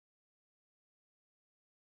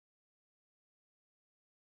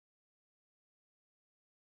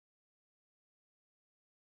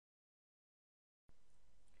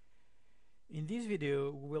In this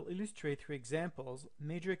video, we will illustrate through examples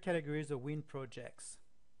major categories of wind projects.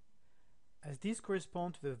 As these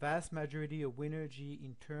correspond to the vast majority of wind energy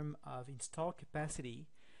in terms of installed capacity,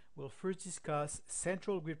 we'll first discuss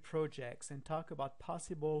central grid projects and talk about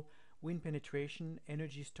possible wind penetration,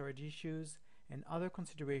 energy storage issues, and other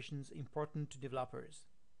considerations important to developers.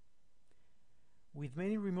 With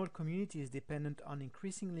many remote communities dependent on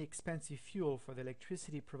increasingly expensive fuel for the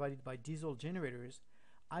electricity provided by diesel generators,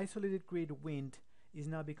 isolated grid wind is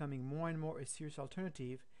now becoming more and more a serious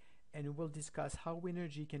alternative, and we will discuss how wind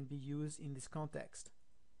energy can be used in this context.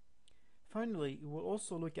 Finally, we will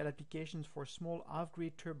also look at applications for small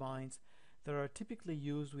off-grid turbines that are typically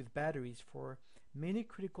used with batteries for many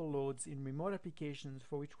critical loads in remote applications,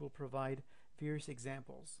 for which we'll provide various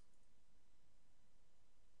examples.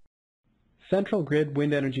 Central grid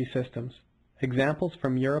wind energy systems. Examples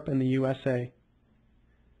from Europe and the USA.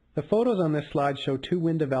 The photos on this slide show two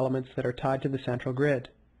wind developments that are tied to the central grid.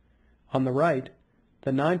 On the right,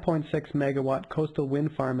 the 9.6 megawatt coastal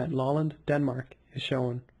wind farm at Lolland, Denmark is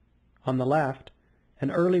shown. On the left,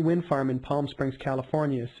 an early wind farm in Palm Springs,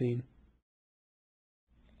 California is seen.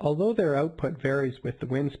 Although their output varies with the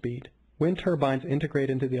wind speed, wind turbines integrate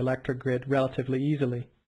into the electric grid relatively easily.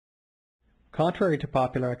 Contrary to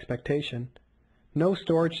popular expectation, no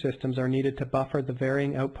storage systems are needed to buffer the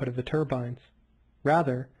varying output of the turbines.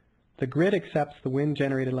 Rather, the grid accepts the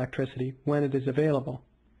wind-generated electricity when it is available.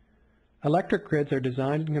 Electric grids are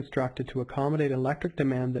designed and constructed to accommodate electric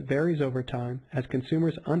demand that varies over time as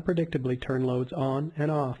consumers unpredictably turn loads on and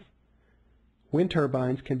off. Wind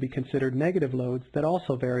turbines can be considered negative loads that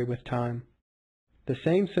also vary with time. The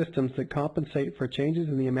same systems that compensate for changes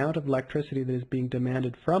in the amount of electricity that is being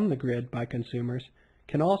demanded from the grid by consumers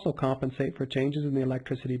can also compensate for changes in the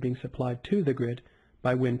electricity being supplied to the grid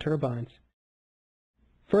by wind turbines.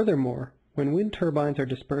 Furthermore, when wind turbines are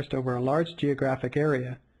dispersed over a large geographic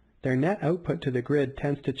area, their net output to the grid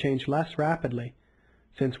tends to change less rapidly,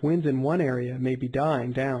 since winds in one area may be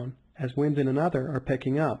dying down as winds in another are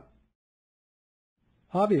picking up.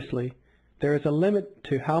 Obviously, there is a limit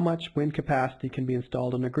to how much wind capacity can be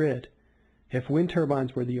installed on a grid. If wind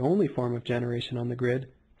turbines were the only form of generation on the grid,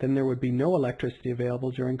 then there would be no electricity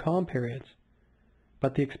available during calm periods.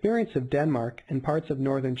 But the experience of Denmark and parts of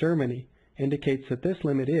northern Germany indicates that this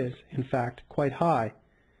limit is, in fact, quite high.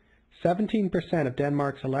 17% of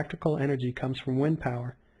Denmark's electrical energy comes from wind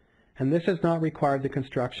power, and this has not required the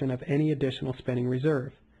construction of any additional spinning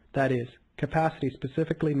reserve, that is, capacity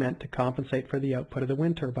specifically meant to compensate for the output of the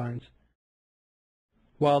wind turbines.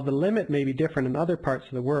 While the limit may be different in other parts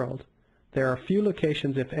of the world, there are few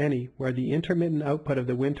locations, if any, where the intermittent output of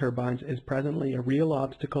the wind turbines is presently a real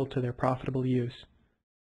obstacle to their profitable use.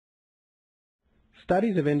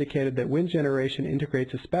 Studies have indicated that wind generation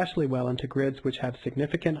integrates especially well into grids which have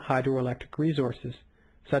significant hydroelectric resources,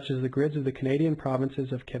 such as the grids of the Canadian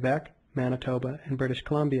provinces of Quebec, Manitoba, and British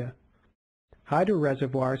Columbia. Hydro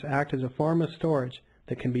reservoirs act as a form of storage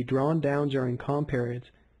that can be drawn down during calm periods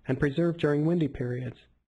and preserved during windy periods.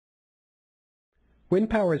 Wind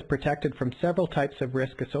power is protected from several types of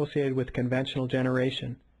risk associated with conventional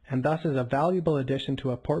generation, and thus is a valuable addition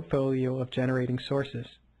to a portfolio of generating sources.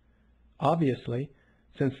 Obviously,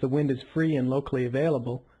 since the wind is free and locally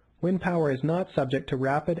available, wind power is not subject to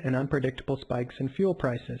rapid and unpredictable spikes in fuel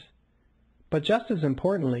prices. But just as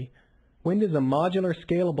importantly, wind is a modular,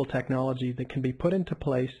 scalable technology that can be put into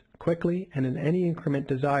place quickly and in any increment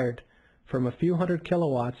desired, from a few hundred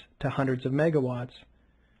kilowatts to hundreds of megawatts.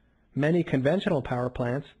 Many conventional power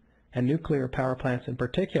plants, and nuclear power plants in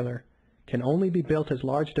particular, can only be built as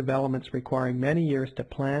large developments requiring many years to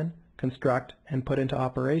plan, construct, and put into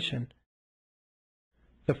operation.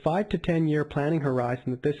 The 5 to 10 year planning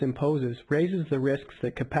horizon that this imposes raises the risks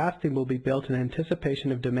that capacity will be built in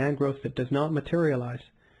anticipation of demand growth that does not materialize,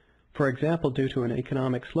 for example due to an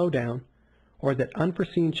economic slowdown, or that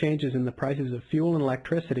unforeseen changes in the prices of fuel and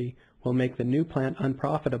electricity will make the new plant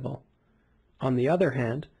unprofitable. On the other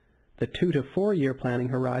hand, the 2 to 4 year planning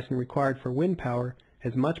horizon required for wind power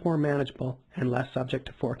is much more manageable and less subject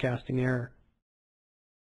to forecasting error.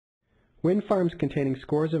 Wind farms containing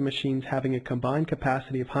scores of machines having a combined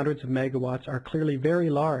capacity of hundreds of megawatts are clearly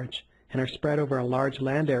very large and are spread over a large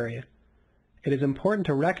land area. It is important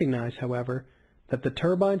to recognize, however, that the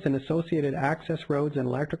turbines and associated access roads and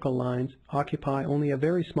electrical lines occupy only a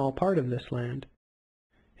very small part of this land.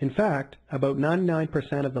 In fact, about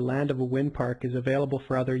 99% of the land of a wind park is available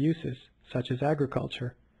for other uses, such as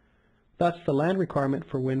agriculture. Thus, the land requirement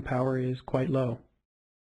for wind power is quite low.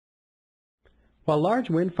 While large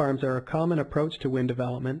wind farms are a common approach to wind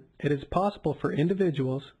development, it is possible for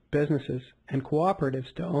individuals, businesses, and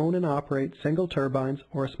cooperatives to own and operate single turbines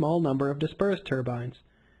or a small number of dispersed turbines.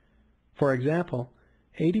 For example,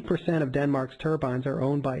 80% of Denmark's turbines are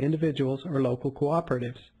owned by individuals or local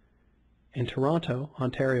cooperatives. In Toronto,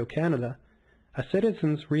 Ontario, Canada, a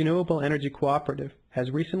citizens' renewable energy cooperative has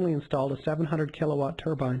recently installed a 700 kilowatt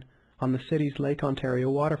turbine on the city's Lake Ontario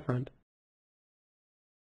waterfront.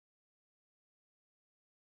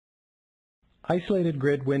 Isolated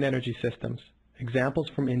grid wind energy systems, examples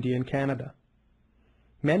from India and Canada.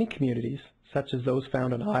 Many communities, such as those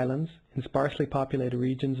found on islands, in sparsely populated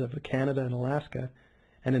regions of Canada and Alaska,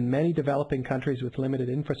 and in many developing countries with limited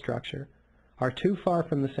infrastructure, are too far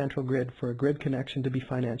from the central grid for a grid connection to be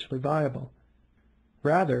financially viable.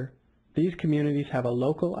 Rather, these communities have a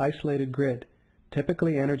local isolated grid,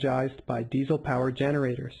 typically energized by diesel-powered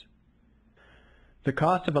generators. The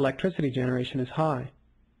cost of electricity generation is high.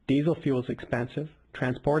 Diesel fuel is expensive,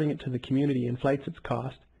 transporting it to the community inflates its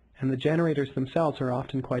cost, and the generators themselves are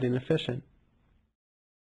often quite inefficient.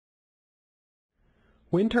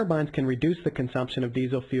 Wind turbines can reduce the consumption of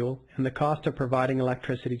diesel fuel and the cost of providing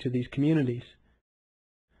electricity to these communities.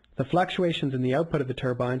 The fluctuations in the output of the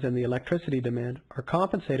turbines and the electricity demand are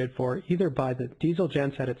compensated for either by the diesel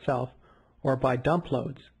genset itself or by dump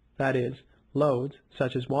loads, that is, loads,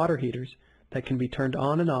 such as water heaters, that can be turned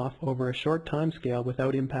on and off over a short time scale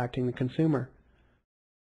without impacting the consumer.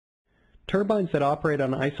 Turbines that operate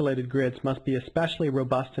on isolated grids must be especially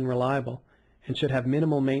robust and reliable, and should have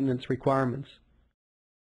minimal maintenance requirements.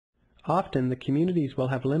 Often, the communities will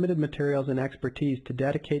have limited materials and expertise to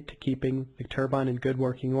dedicate to keeping the turbine in good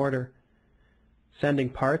working order. Sending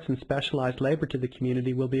parts and specialized labor to the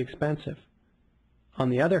community will be expensive. On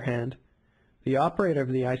the other hand, the operator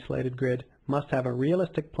of the isolated grid must have a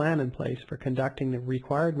realistic plan in place for conducting the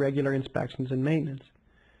required regular inspections and maintenance.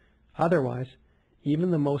 Otherwise,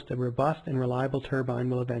 even the most robust and reliable turbine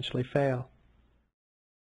will eventually fail.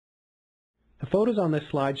 The photos on this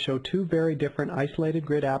slide show two very different isolated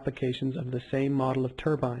grid applications of the same model of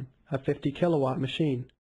turbine, a 50 kilowatt machine.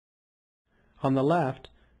 On the left,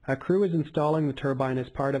 a crew is installing the turbine as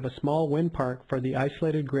part of a small wind park for the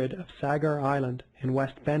isolated grid of Sagar Island in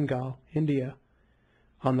West Bengal, India.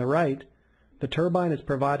 On the right, the turbine is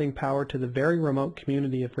providing power to the very remote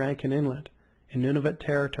community of Rankin Inlet in Nunavut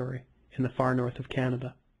Territory in the far north of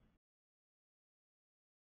Canada.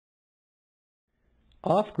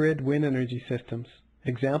 Off-grid wind energy systems,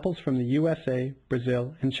 examples from the USA,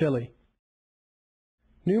 Brazil, and Chile.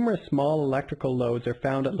 Numerous small electrical loads are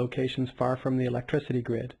found at locations far from the electricity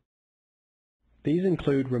grid. These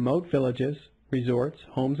include remote villages, resorts,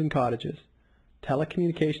 homes and cottages,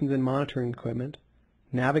 telecommunications and monitoring equipment,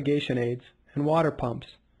 navigation aids, and water pumps.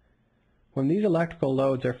 When these electrical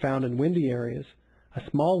loads are found in windy areas, a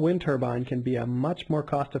small wind turbine can be a much more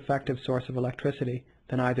cost-effective source of electricity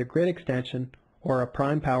than either grid extension or a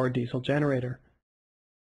prime-power diesel generator.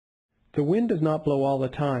 The wind does not blow all the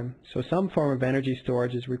time, so some form of energy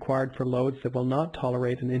storage is required for loads that will not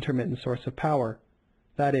tolerate an intermittent source of power,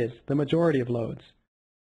 that is, the majority of loads.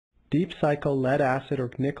 Deep-cycle lead-acid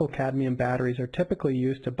or nickel-cadmium batteries are typically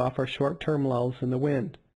used to buffer short-term lulls in the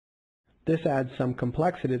wind. This adds some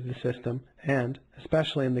complexity to the system and,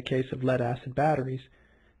 especially in the case of lead-acid batteries,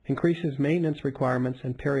 increases maintenance requirements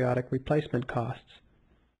and periodic replacement costs.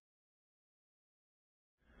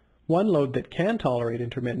 One load that can tolerate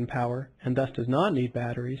intermittent power and thus does not need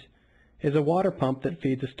batteries is a water pump that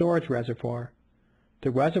feeds a storage reservoir.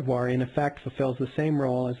 The reservoir in effect fulfills the same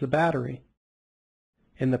role as the battery.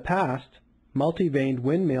 In the past, multi-vaned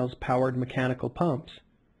windmills powered mechanical pumps.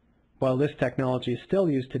 While this technology is still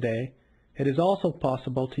used today, it is also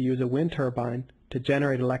possible to use a wind turbine to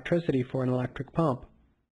generate electricity for an electric pump.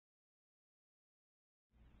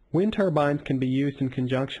 Wind turbines can be used in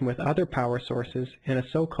conjunction with other power sources in a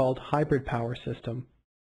so-called hybrid power system.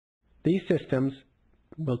 These systems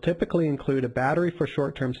will typically include a battery for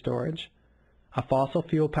short-term storage, a fossil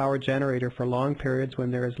fuel power generator for long periods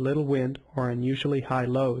when there is little wind or unusually high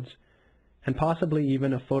loads, and possibly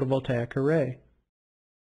even a photovoltaic array.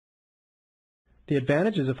 The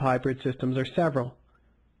advantages of hybrid systems are several.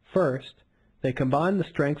 First, they combine the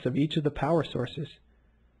strengths of each of the power sources.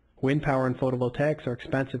 Wind power and photovoltaics are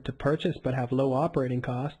expensive to purchase but have low operating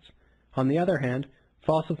costs. On the other hand,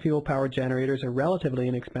 fossil fuel power generators are relatively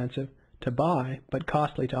inexpensive to buy but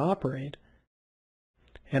costly to operate.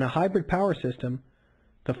 In a hybrid power system,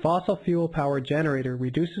 the fossil fuel power generator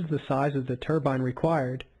reduces the size of the turbine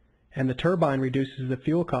required, and the turbine reduces the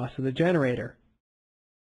fuel cost of the generator.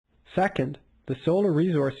 Second, the solar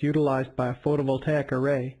resource utilized by a photovoltaic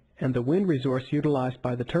array and the wind resource utilized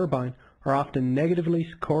by the turbine are often negatively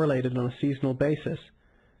correlated on a seasonal basis,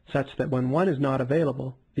 such that when one is not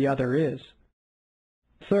available, the other is.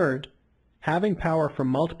 Third, having power from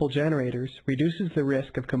multiple generators reduces the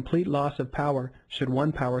risk of complete loss of power should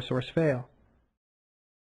one power source fail.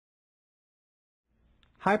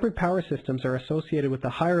 Hybrid power systems are associated with a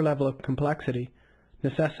higher level of complexity,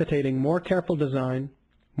 necessitating more careful design,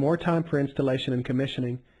 more time for installation and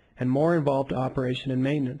commissioning, and more involved operation and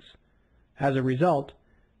maintenance. As a result,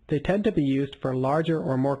 they tend to be used for larger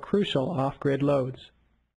or more crucial off-grid loads.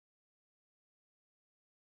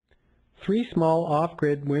 3 small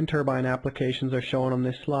off-grid wind turbine applications are shown on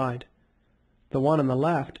this slide. The one on the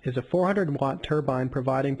left is a 400-watt turbine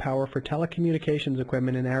providing power for telecommunications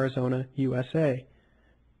equipment in Arizona, USA.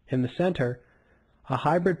 In the center, a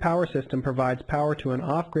hybrid power system provides power to an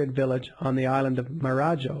off-grid village on the island of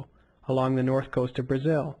Marajo along the north coast of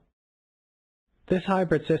Brazil. This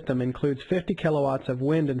hybrid system includes 50 kilowatts of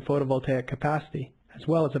wind and photovoltaic capacity, as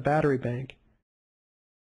well as a battery bank.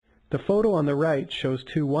 The photo on the right shows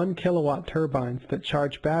 2 1-kilowatt turbines that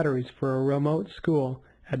charge batteries for a remote school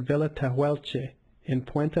at Villa Tehuelche in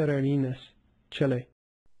Puente Arenas, Chile.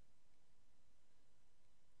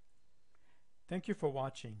 Thank you for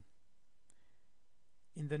watching.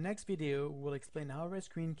 In the next video, we'll explain how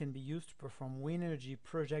RETScreen can be used to perform wind energy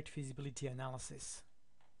project feasibility analysis.